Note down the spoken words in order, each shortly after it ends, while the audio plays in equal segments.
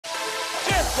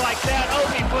just like that,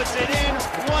 Obi puts it in.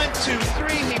 1, 2,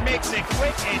 3. He makes it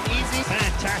quick and easy.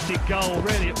 Fantastic goal,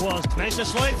 really it was. Managed to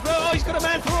slide through. Oh, he's got a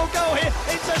man for a goal here.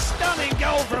 It's a stunning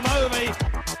goal from Obi.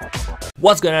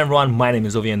 What's going on, everyone? My name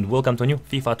is Ovi and welcome to a new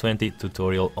FIFA 20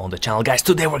 tutorial on the channel. Guys,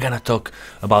 today we're gonna talk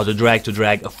about the drag to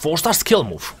drag, a 4-star skill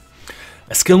move.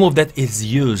 A skill move that is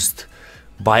used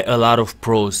by a lot of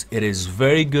pros. It is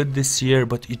very good this year,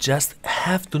 but you just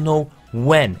have to know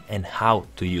when and how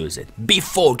to use it.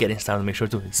 Before getting started, make sure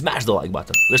to smash the like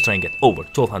button. Let's try and get over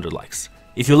 1200 likes.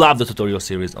 If you love the tutorial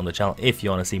series on the channel, if you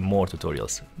want to see more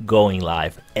tutorials going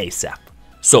live ASAP.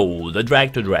 So, the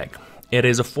drag to drag. It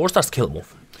is a 4-star skill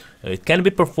move. It can be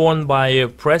performed by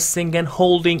pressing and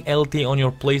holding LT on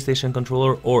your PlayStation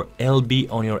controller or LB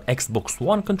on your Xbox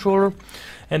One controller,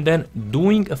 and then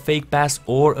doing a fake pass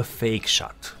or a fake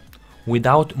shot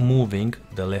without moving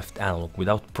the left analog,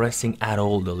 without pressing at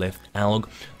all the left analog.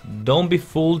 Don't be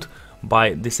fooled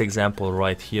by this example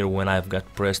right here when I've got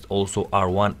pressed also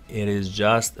R1. It is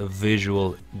just a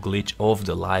visual glitch of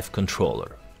the live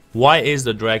controller. Why is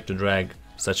the drag to drag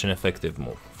such an effective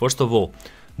move? First of all,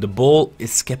 the ball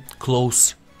is kept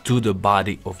close to the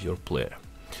body of your player.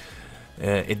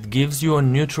 It gives you a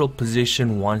neutral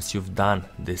position once you've done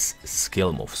this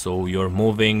skill move. So you're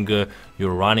moving,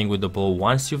 you're running with the ball.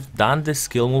 Once you've done this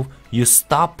skill move, you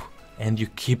stop and you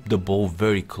keep the ball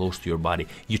very close to your body.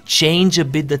 You change a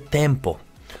bit the tempo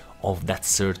of that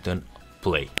certain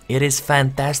play. It is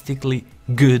fantastically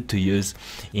good to use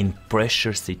in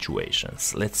pressure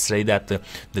situations. Let's say that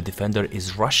the defender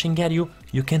is rushing at you.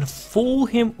 You can fool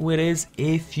him with this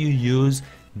if you use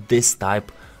this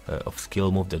type of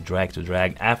skill move, the drag to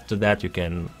drag. After that, you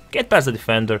can get past the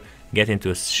defender, get into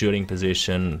a shooting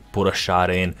position, put a shot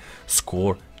in,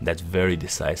 score that very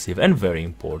decisive and very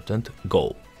important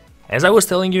goal. As I was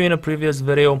telling you in a previous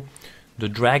video, the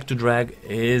drag to drag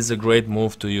is a great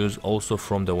move to use also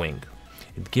from the wing.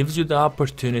 It gives you the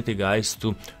opportunity, guys,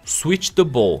 to switch the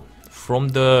ball from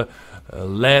the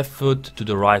left foot to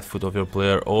the right foot of your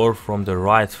player, or from the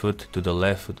right foot to the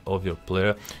left foot of your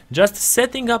player, just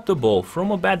setting up the ball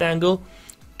from a bad angle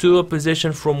to a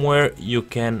position from where you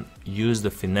can use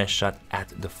the finesse shot at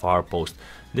the far post.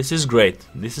 This is great.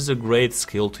 This is a great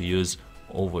skill to use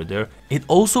over there. It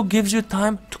also gives you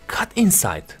time to cut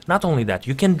inside. Not only that,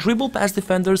 you can dribble past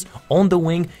defenders on the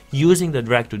wing using the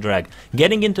drag to drag,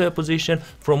 getting into a position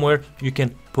from where you can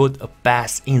put a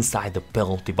pass inside the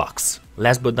penalty box.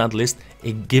 Last but not least,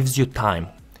 it gives you time.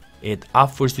 It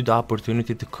offers you the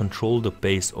opportunity to control the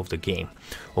pace of the game,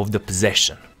 of the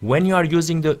possession. When you are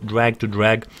using the drag to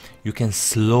drag, you can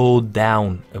slow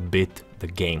down a bit the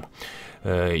game.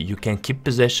 You can keep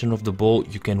possession of the ball,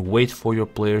 you can wait for your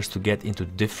players to get into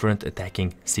different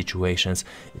attacking situations.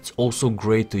 It's also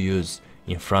great to use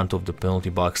in front of the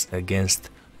penalty box against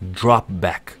drop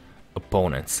back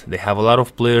opponents. They have a lot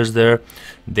of players there,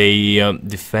 they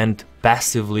defend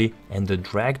passively, and the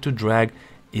drag to drag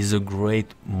is a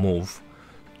great move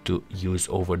to use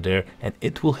over there, and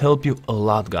it will help you a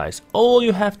lot, guys. All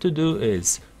you have to do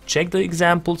is check the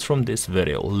examples from this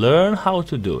video, learn how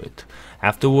to do it.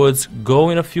 Afterwards,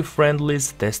 go in a few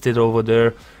friendlies, test it over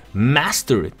there,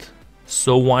 master it.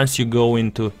 So once you go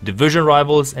into division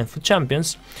rivals and FUT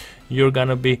champions, you're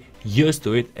gonna be used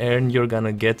to it and you're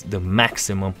gonna get the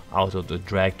maximum out of the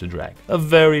drag to drag. A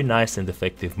very nice and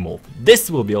effective move. This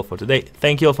will be all for today.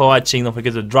 Thank you all for watching. Don't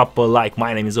forget to drop a like.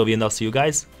 My name is Ovi and I'll see you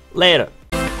guys later.